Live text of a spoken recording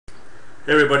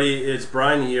Hey everybody, it's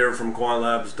Brian here from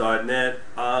quantlabs.net.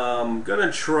 I'm going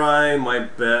to try my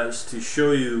best to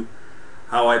show you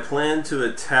how I plan to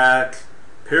attack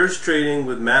pairs trading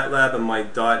with MATLAB and my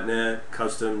 .NET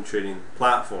custom trading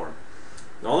platform.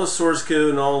 And all the source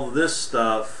code and all of this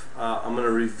stuff I'm going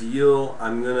to reveal.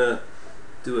 I'm going to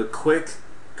do a quick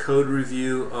code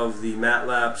review of the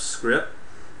MATLAB script,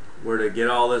 where to get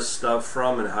all this stuff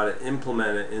from and how to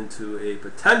implement it into a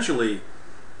potentially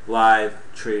live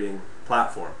trading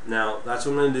platform. Now that's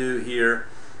what I'm going to do here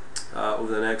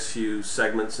over the next few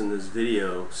segments in this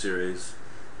video series,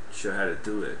 show you how to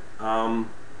do it.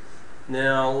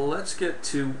 Now let's get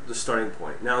to the starting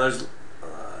point. Now there's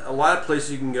a lot of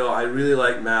places you can go. I really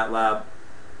like MATLAB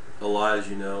a lot, as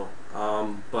you know,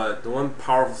 but the one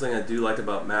powerful thing I do like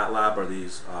about MATLAB are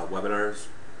these webinars.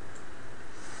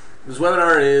 This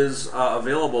webinar is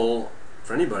available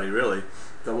for anybody really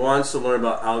that wants to learn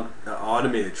about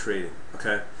automated trading.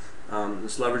 Okay.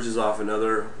 This leverages off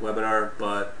another webinar,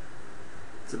 but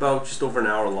it's about just over an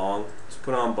hour long. It's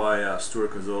put on by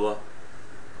Stuart Kozzola,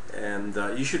 and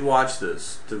you should watch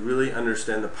this to really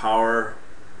understand the power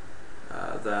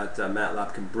that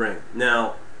MATLAB can bring.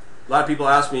 Now, a lot of people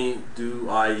ask me, do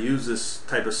I use this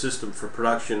type of system for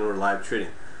production or live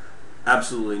trading?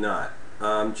 Absolutely not.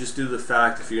 Just due to the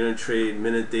fact, if you're going to trade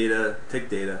minute data, tick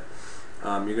data,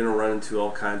 you're going to run into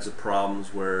all kinds of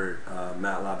problems where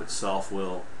MATLAB itself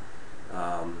will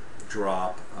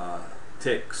drop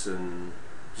ticks and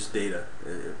just data.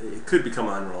 It could become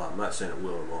unreliable. I'm not saying it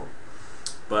will or won't,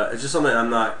 but it's just something I'm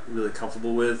not really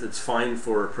comfortable with. It's fine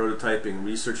for prototyping,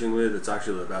 researching with. It's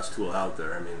actually the best tool out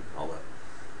there. I mean, all the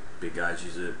big guys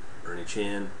use it. Ernie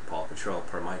Chan, Paul Control,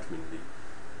 part of my community,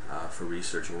 for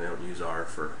researching. They don't use R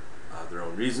for their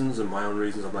own reasons and my own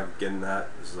reasons. I'm not getting that.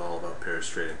 This is all about pairs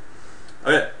trading.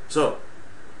 Okay, so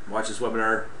watch this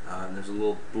webinar, and there's a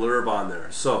little blurb on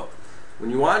there. So when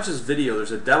you watch this video,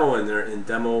 there's a demo in there, in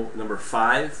demo number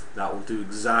 5, that will do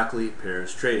exactly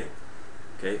pairs trading.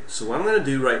 Okay, so what I'm going to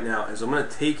do right now is I'm going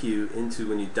to take you into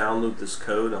when you download this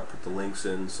code. I'll put the links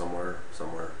in somewhere so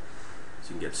you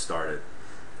can get started.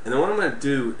 And then what I'm going to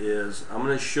do is I'm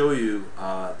going to show you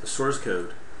the source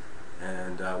code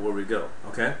and where we go.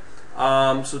 Okay,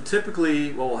 so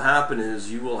typically what will happen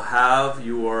is you will have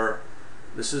your,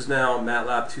 this is now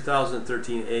MATLAB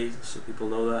 2013A, so people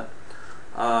know that.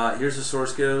 Here's the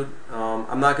source code.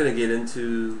 I'm not going to get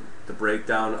into the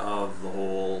breakdown of the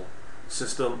whole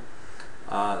system.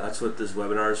 That's what this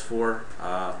webinar is for.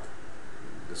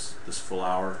 This full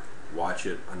hour, watch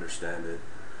it, understand it.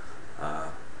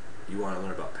 You want to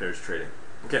learn about pairs trading.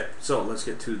 Okay, so let's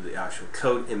get to the actual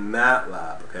code in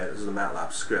MATLAB. Okay, this is the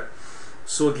MATLAB script.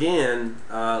 So again,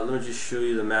 let me just show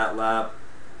you the MATLAB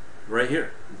right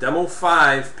here. Demo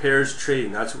 5, pairs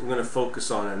trading. That's what we're going to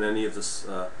focus on in any of this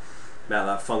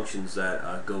MATLAB functions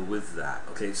that go with that.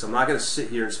 Okay, so I'm not going to sit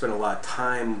here and spend a lot of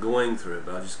time going through it,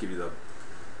 but I'll just give you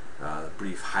the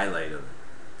brief highlight of it.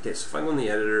 Okay, so if I go in the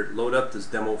editor, load up this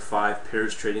demo 5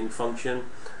 pairs trading function.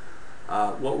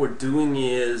 What we're doing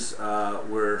is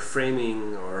we're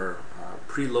framing or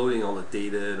preloading all the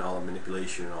data and all the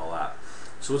manipulation and all that.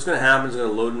 So what's going to happen is it's going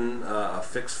to load in a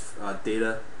fixed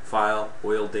data file,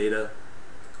 oil data.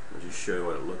 I'll just show you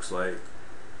what it looks like.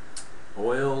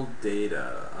 Oil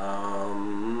data.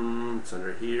 It's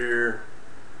under here.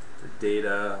 The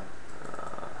data.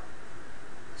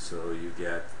 So you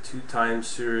get 2 time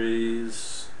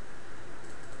series.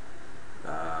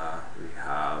 We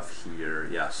have here,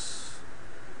 yes,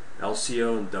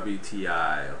 LCO and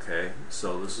WTI. Okay,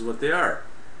 so this is what they are.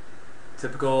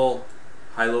 Typical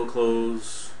high-low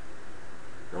close,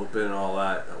 open, and all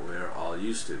that we're all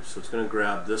used to. So it's going to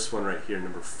grab this one right here,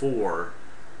 number 4,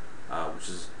 which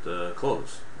is the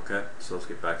close. Okay, so let's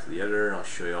get back to the editor and I'll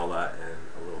show you all that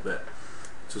in a little bit.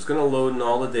 So it's going to load in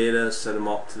all the data, set them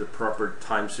up to the proper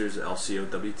time series of LCO,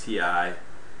 WTI,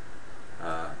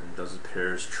 and does a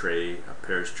pairs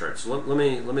chart. So let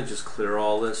me just clear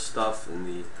all this stuff in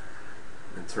the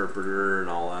interpreter and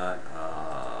all that.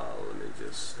 Let me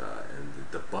just end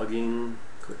the debugging.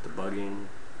 Quit debugging.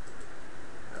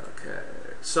 Okay,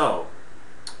 so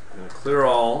I'm going to clear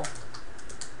all,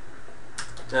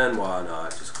 and why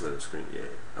not just clear the screen? Yay.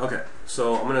 Okay,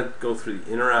 so I'm going to go through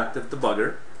the interactive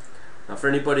debugger. Now, for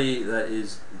anybody that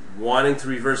is wanting to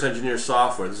reverse engineer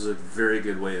software, this is a very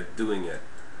good way of doing it.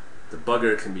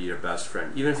 Debugger can be your best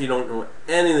friend. Even if you don't know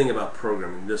anything about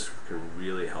programming, this can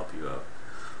really help you out.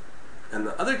 And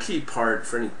the other key part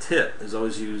for any tip is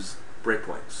always use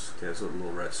breakpoints. Okay, that's what the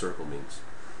little red circle means.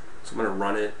 So I'm going to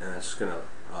run it, and it's going to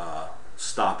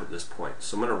stop at this point.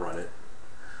 So I'm going to run it.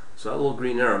 So that little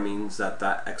green arrow means that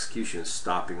that execution is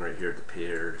stopping right here at the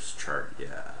pairs chart.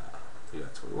 Yeah,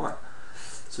 that's what we want.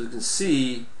 So you can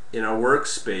see in our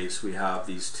workspace we have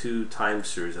these two time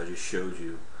series I just showed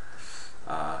you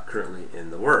currently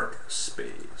in the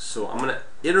workspace. So I'm going to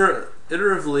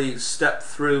iteratively step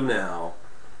through now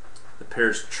the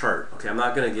pairs chart. Okay, I'm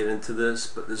not going to get into this,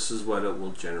 but this is what it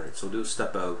will generate. So we'll do a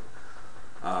step out,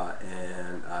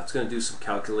 and it's going to do some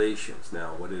calculations.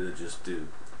 Now, what did it just do?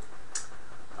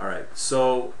 Alright,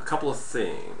 so a couple of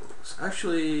things.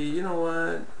 Actually, you know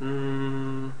what?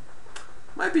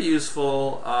 Might be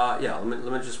useful. Yeah, let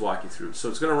me just walk you through. So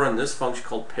it's going to run this function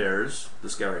called pairs,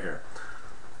 this guy right here.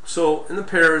 So in the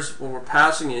pairs, what we're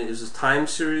passing in is this time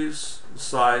series, the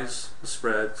size, the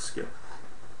spread, scale,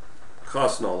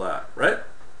 cost, and all that, right?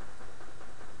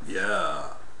 Yeah.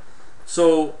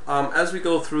 So as we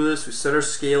go through this, we set our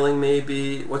scaling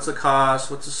maybe. What's the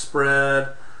cost? What's the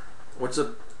spread? What's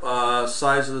the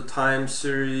size of the time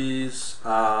series?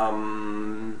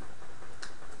 Turn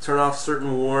off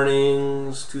certain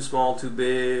warnings, too small, too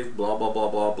big, blah blah blah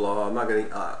blah blah. I'm not going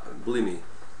to believe me.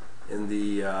 In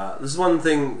the this is one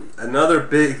thing, another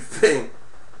big thing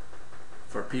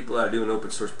for people that are doing open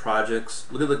source projects.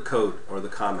 Look at the code or the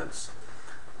comments.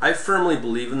 I firmly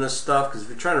believe in this stuff, because if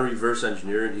you're trying to reverse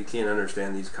engineer it, you can't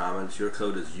understand these comments. Your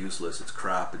code is useless. It's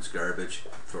crap. It's garbage.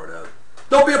 Throw it out.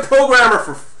 Don't be a programmer,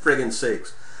 for friggin'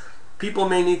 sakes. People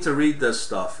may need to read this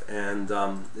stuff, and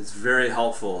it's very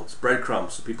helpful. It's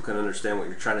breadcrumbs so people can understand what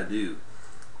you're trying to do.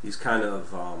 These kind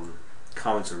of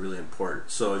comments are really important.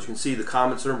 So as you can see, the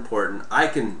comments are important. I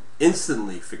can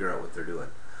instantly figure out what they're doing.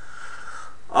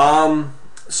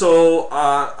 So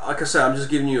like I said, I'm just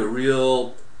giving you a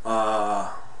real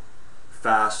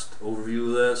fast overview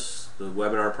of this. The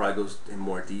webinar probably goes in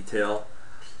more detail.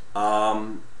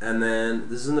 And then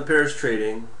this is in the pairs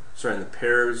trading, sorry, in the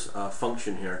pairs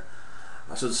function here.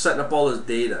 So it's setting up all this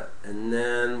data, and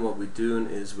then what we're doing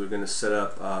is we're going to set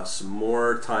up some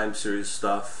more time series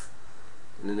stuff,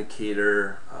 an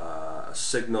indicator, a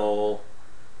signal,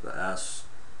 the S.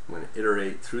 I'm going to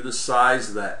iterate through the size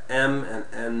of that M and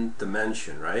N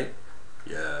dimension, right?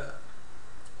 Yeah.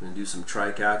 I'm going to do some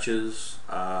try catches.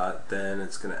 Then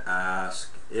it's going to ask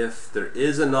if there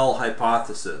is a null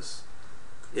hypothesis.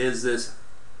 Is this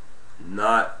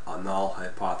not a null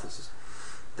hypothesis?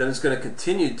 Then it's going to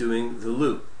continue doing the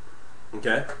loop.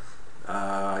 Okay?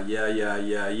 Yeah.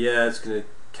 It's going to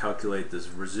calculate this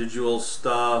residual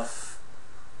stuff,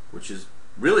 which is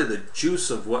really the juice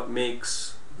of what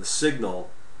makes the signal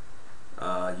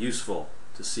useful,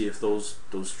 to see if those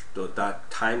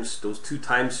two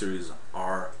time series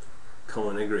are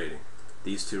co-integrating.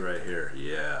 These two right here.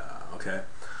 Yeah. Okay.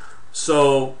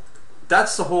 So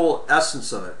that's the whole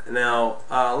essence of it. Now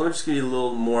let me just give you a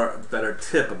little more better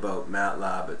tip about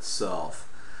MATLAB itself.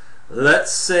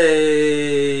 Let's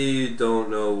say you don't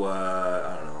know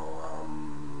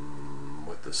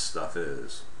what this stuff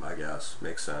is. I guess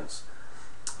makes sense.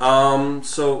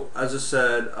 So as I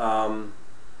said,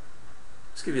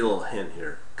 let's give you a little hint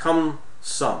here. Come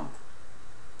sum.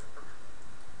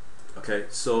 Okay,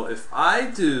 so if I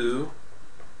do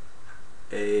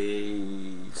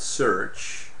a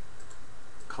search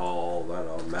called, I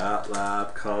don't know,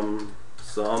 MATLAB come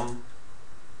sum,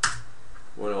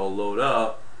 what it'll load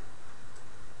up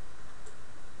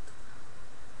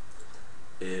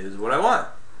is what I want.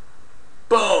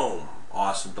 Boom!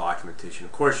 Awesome documentation.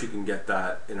 Of course, you can get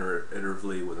that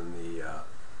iteratively within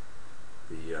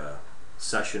the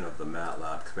session of the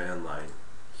MATLAB command line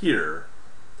here,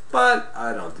 but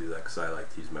I don't do that because I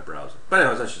like to use my browser. But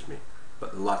anyways, that's just me.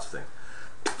 But lots of things.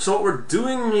 So what we're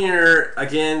doing here,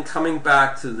 again, coming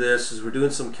back to this, is we're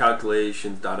doing some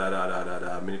calculations,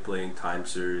 manipulating time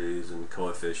series and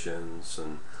coefficients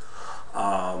and so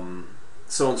on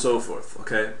and so forth.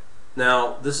 Okay.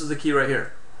 Now this is the key right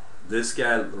here. This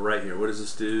guy right here, what does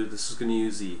this do? This is going to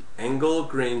use the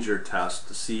Engel-Granger test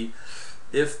to see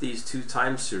if these two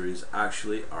time series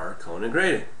actually are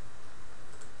co-integrating.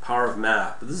 Power of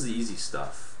math, but this is the easy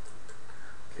stuff.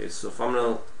 Okay, so if I'm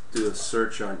going to do a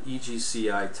search on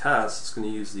EGCI test, it's going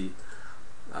to use the,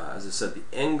 as I said, the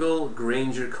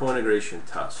Engel-Granger co-integration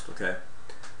test. Okay,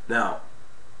 now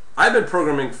I've been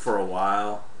programming for a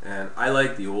while, and I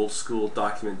like the old school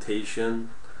documentation.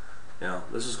 Now,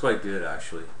 this is quite good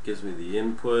actually. It gives me the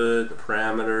input, the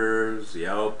parameters, the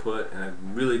output, and a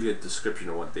really good description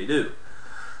of what they do.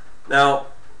 Now,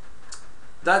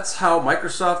 that's how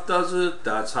Microsoft does it.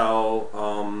 That's how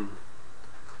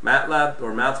MATLAB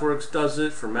or MathWorks does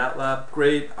it for MATLAB.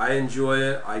 Great. I enjoy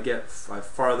it. I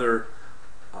farther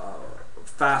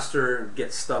faster,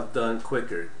 get stuff done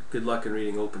quicker. Good luck in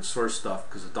reading open source stuff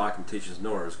because the documentation is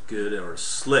nowhere as good or as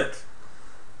slick.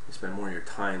 You spend more of your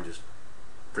time just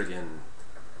friggin'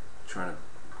 trying to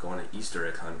go on an Easter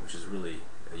egg hunt, which is really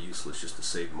useless just to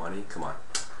save money. Come on.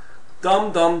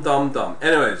 Dumb, dumb, dumb, dumb.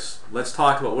 Anyways, let's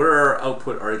talk about what are our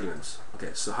output arguments.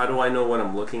 Okay, so how do I know what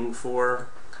I'm looking for?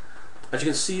 As you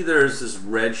can see, there's this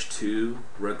reg2,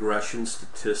 regression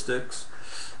statistics.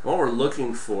 And what we're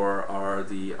looking for are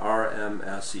the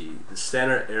RMSE, the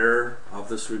standard error of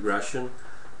this regression.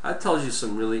 That tells you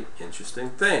some really interesting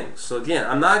things. So again,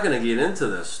 I'm not going to get into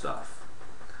this stuff,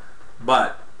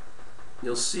 but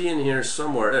you'll see in here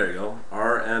somewhere, there you go,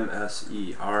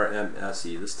 RMSE,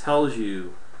 RMSE. This tells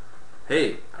you,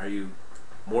 hey, are you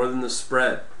more than the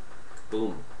spread?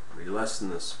 Boom. Are you less than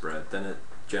the spread? Then it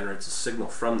generates a signal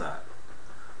from that.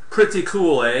 Pretty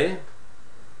cool, eh?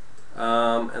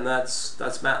 And that's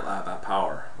MATLAB at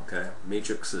power. Okay,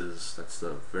 matrices. That's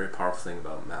the very powerful thing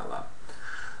about MATLAB.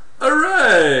 All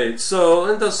right, so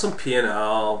it does some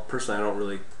P&L. Personally, I don't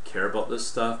really care about this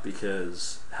stuff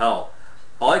because hell,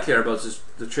 all I care about is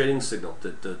just the trading signal.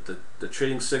 The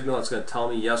trading signal that's going to tell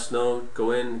me yes, no,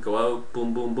 go in, go out,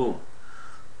 boom, boom, boom.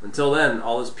 Until then,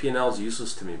 all this P&L is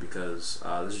useless to me because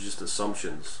this is just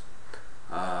assumptions.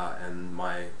 And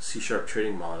my C#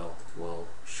 trading model will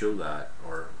show that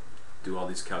or do all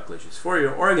these calculations for you.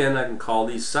 Or again, I can call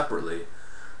these separately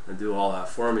and do all that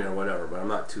for me or whatever, but I'm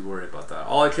not too worried about that.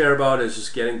 All I care about is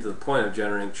just getting to the point of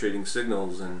generating trading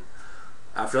signals, and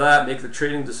after that, make the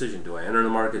trading decision. Do I enter the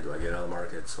market? Do I get out of the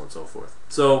market? So on and so forth.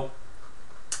 So,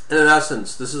 in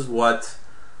essence, this is what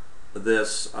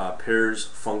this pairs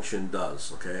function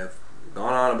does. Okay, I've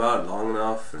gone on about it long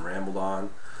enough and rambled on.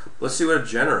 Let's see what it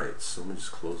generates. So let me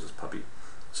just close this puppy.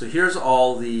 So here's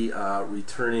all the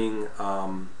returning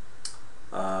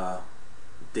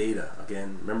data.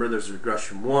 Again, remember there's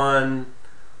regression 1,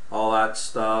 all that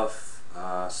stuff,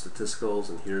 statisticals,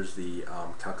 and here's the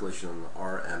calculation on the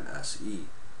RMSE.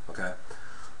 Okay,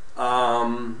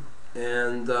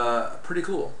 and pretty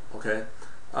cool. Okay,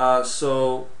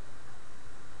 so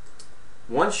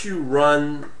once you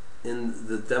run in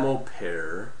the demo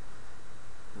pair,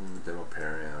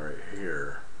 right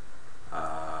here.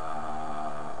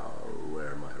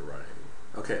 Where am I running?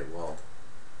 Okay, well,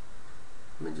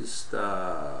 let me just,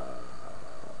 I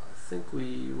think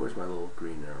where's my little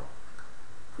green arrow?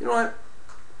 You know what?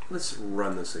 Let's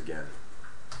run this again,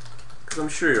 because I'm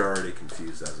sure you're already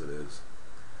confused as it is.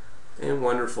 And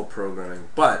wonderful programming,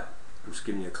 but I'm just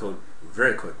giving you a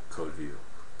very quick code view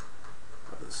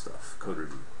of this stuff, code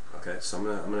review. Okay, so I'm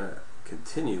gonna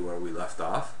continue where we left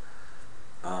off.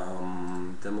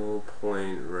 Demo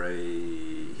point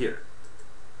right here.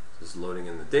 Just loading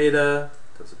in the data.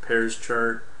 Does a pairs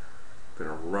chart. I'm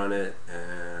gonna run it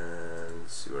and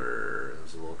see where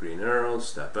there's a little green arrow.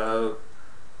 Step out.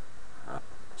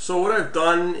 So what I've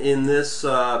done in this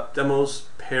demos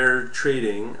pair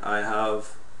trading, I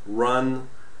have run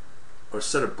or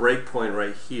set a breakpoint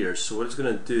right here. So what it's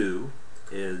gonna do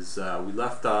is we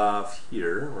left off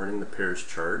here running the pairs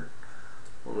chart.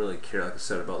 Don't really care, like I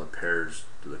said, about the pairs,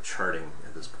 the charting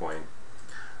at this point.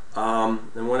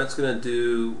 And what it's going to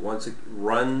do once it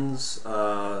runs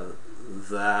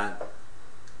that,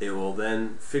 it will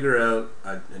then figure out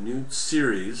a new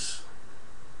series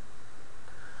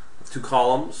of 2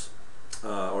 columns,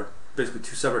 or basically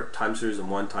 2 separate time series and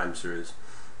 1 time series.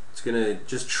 It's going to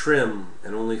just trim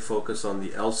and only focus on the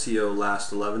LCO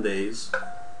last 11 days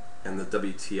and the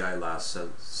WTI last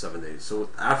 7 days. So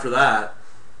after that,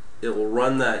 it will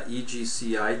run that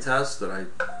EGCI test that I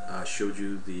showed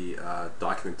you the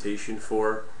documentation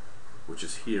for, which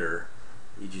is here,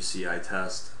 EGCI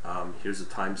test. Here's the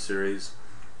time series.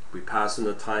 We pass in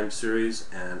the time series,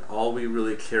 and all we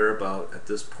really care about at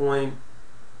this point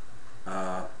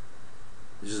is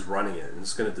just running it. And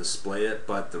it's going to display it,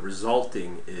 but the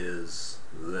resulting is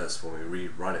this when we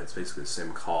rerun it. It's basically the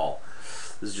same call.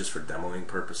 This is just for demoing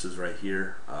purposes right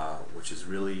here, which is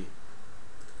really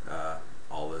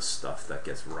all this stuff that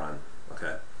gets run.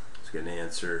 Okay, so get an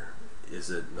answer, is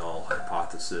it null,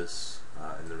 hypothesis,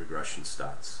 and the regression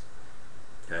stats.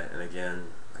 Okay, and again,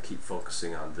 I keep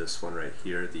focusing on this one right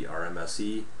here, the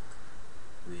RMSE,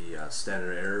 the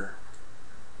standard error,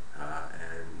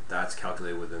 and that's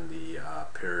calculated within the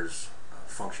pairs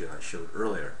function I showed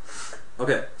earlier.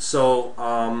 Okay, so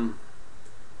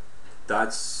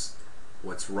that's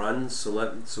what's run.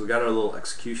 So we got our little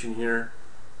execution here.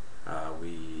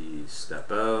 We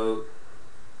step out.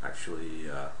 Actually,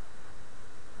 okay,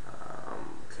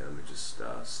 let me just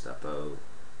step out.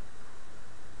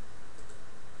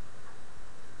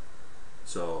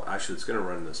 So actually, it's going to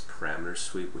run this parameter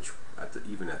sweep, which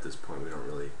even at this point we don't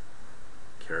really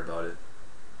care about it.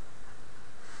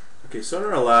 Okay, so in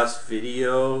our last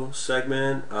video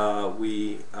segment,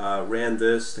 we ran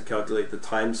this to calculate the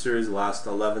time series, the last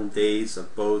 11 days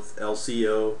of both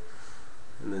LCO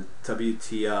in the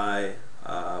WTI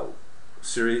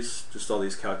series, just all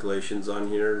these calculations on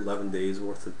here, 11 days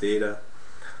worth of data.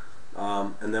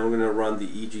 And then we're going to run the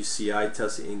EGCI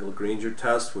test, the Engel-Granger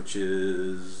test, which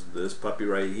is this puppy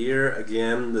right here.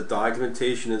 Again, the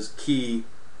documentation is key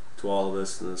to all of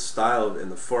this, and the style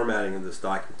and the formatting of this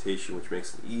documentation, which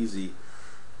makes it easy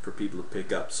for people to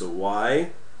pick up. So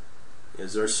Y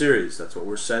is our series. That's what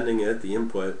we're sending it, the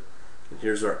input, and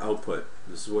here's our output.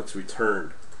 This is what's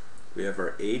returned. We have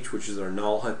our H, which is our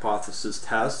null hypothesis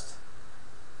test,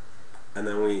 and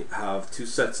then we have two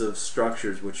sets of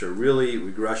structures which are really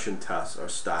regression tests, our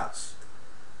stats.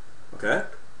 Okay?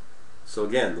 So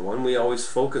again, the one we always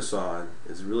focus on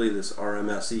is really this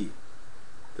RMSE,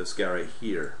 this guy right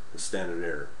here, the standard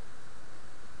error.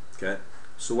 Okay?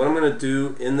 So what I'm going to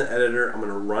do in the editor, I'm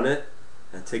going to run it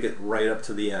and take it right up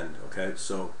to the end. Okay?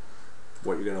 So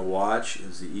what you're going to watch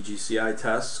is the EGCI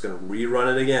test. It's going to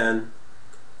rerun it again,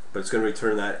 but it's going to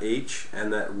return that H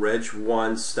and that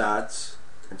reg1 stats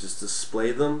and just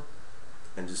display them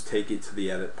and just take it to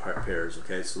the edit pairs.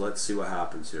 Okay, so let's see what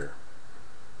happens here.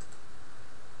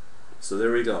 So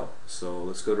there we go. So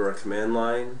let's go to our command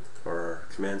line or our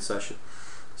command session.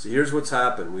 So here's what's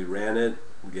happened. We ran it,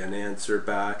 we get an answer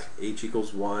back. H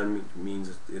equals 1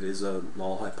 means it is a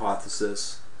null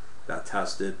hypothesis. That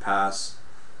test did pass.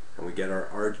 And we get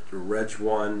our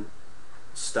reg1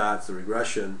 stats, the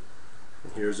regression.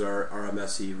 And here's our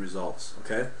RMSE results.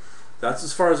 Okay, that's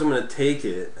as far as I'm going to take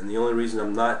it, and the only reason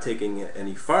I'm not taking it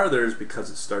any farther is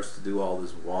because it starts to do all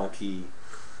this wonky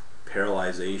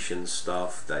parallelization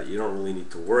stuff that you don't really need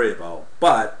to worry about.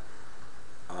 But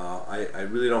I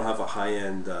really don't have a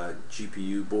high-end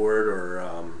GPU board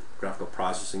or graphical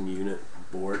processing unit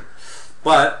board,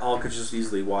 but I could just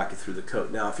easily walk you through the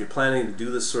code. Now, if you're planning to do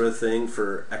this sort of thing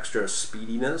for extra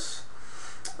speediness,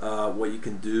 what you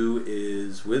can do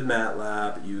is with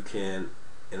MATLAB you can,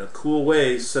 in a cool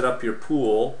way, set up your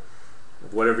pool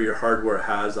of whatever your hardware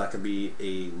has. That can be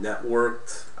a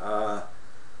networked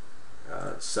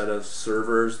set of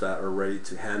servers that are ready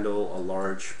to handle a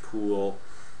large pool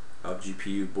of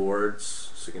GPU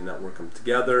boards, so you can network them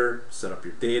together, set up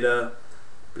your data,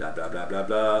 blah blah blah blah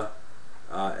blah,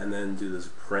 and then do this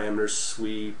parameter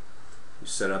sweep. You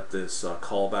set up this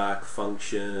callback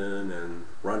function and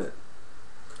run it.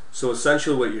 So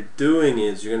essentially what you're doing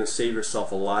is you're going to save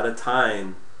yourself a lot of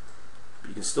time.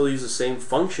 You can still use the same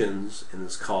functions in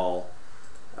this call,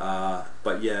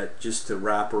 but yet just to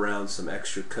wrap around some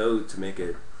extra code to make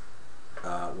it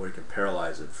where you can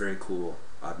parallelize it. Very cool.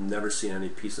 I've never seen any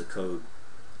piece of code,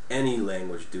 any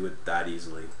language, do it that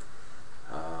easily.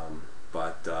 And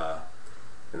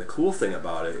the cool thing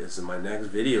about it is in my next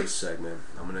video segment,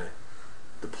 I'm going to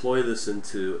deploy this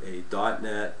into a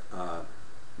 .NET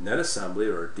NetAssembly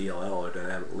or DLL or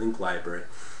Dynamic Link Library,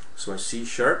 so my C#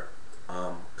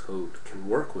 code can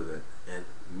work with it and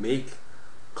make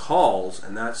calls,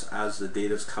 and that's as the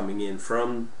data is coming in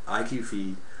from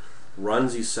IQFeed,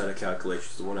 runs these set of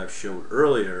calculations, the one I've shown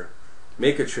earlier,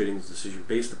 make a trading decision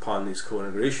based upon these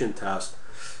co-integration tests,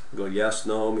 go yes,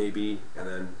 no, maybe, and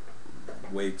then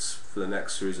waits for the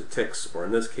next series of ticks, or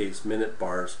in this case minute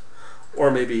bars, or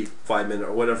maybe 5 minute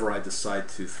or whatever I decide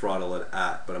to throttle it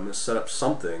at. But I'm going to set up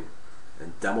something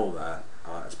and demo that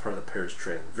as part of the pairs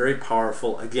training. Very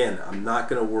powerful. Again, I'm not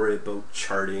going to worry about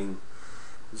charting.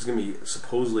 This is going to be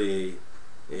supposedly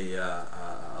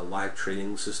a live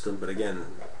trading system, but again,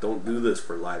 don't do this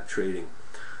for live trading.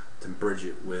 To bridge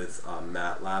it with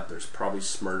MATLAB, there's probably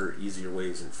smarter, easier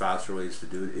ways and faster ways to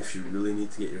do it if you really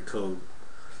need to get your code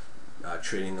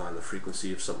trading on the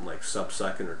frequency of something like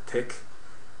sub-second or tick.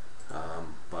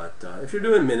 But if you're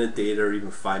doing minute data or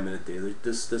even 5 minute data,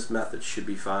 this method should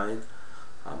be fine.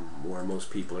 Where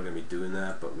most people are going to be doing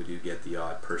that, but we do get the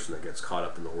odd person that gets caught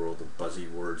up in the world of buzzy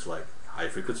words like high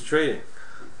frequency trading.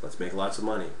 Let's make lots of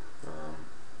money.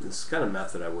 This kind of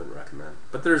method I wouldn't recommend,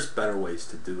 but there's better ways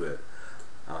to do it.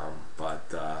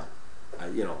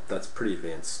 You know, that's pretty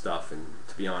advanced stuff, and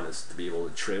to be honest, to be able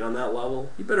to trade on that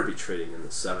level, you better be trading in the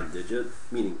 7-digit,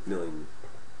 meaning million,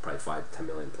 probably 5 to 10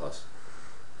 million plus.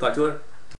 Talk to you later.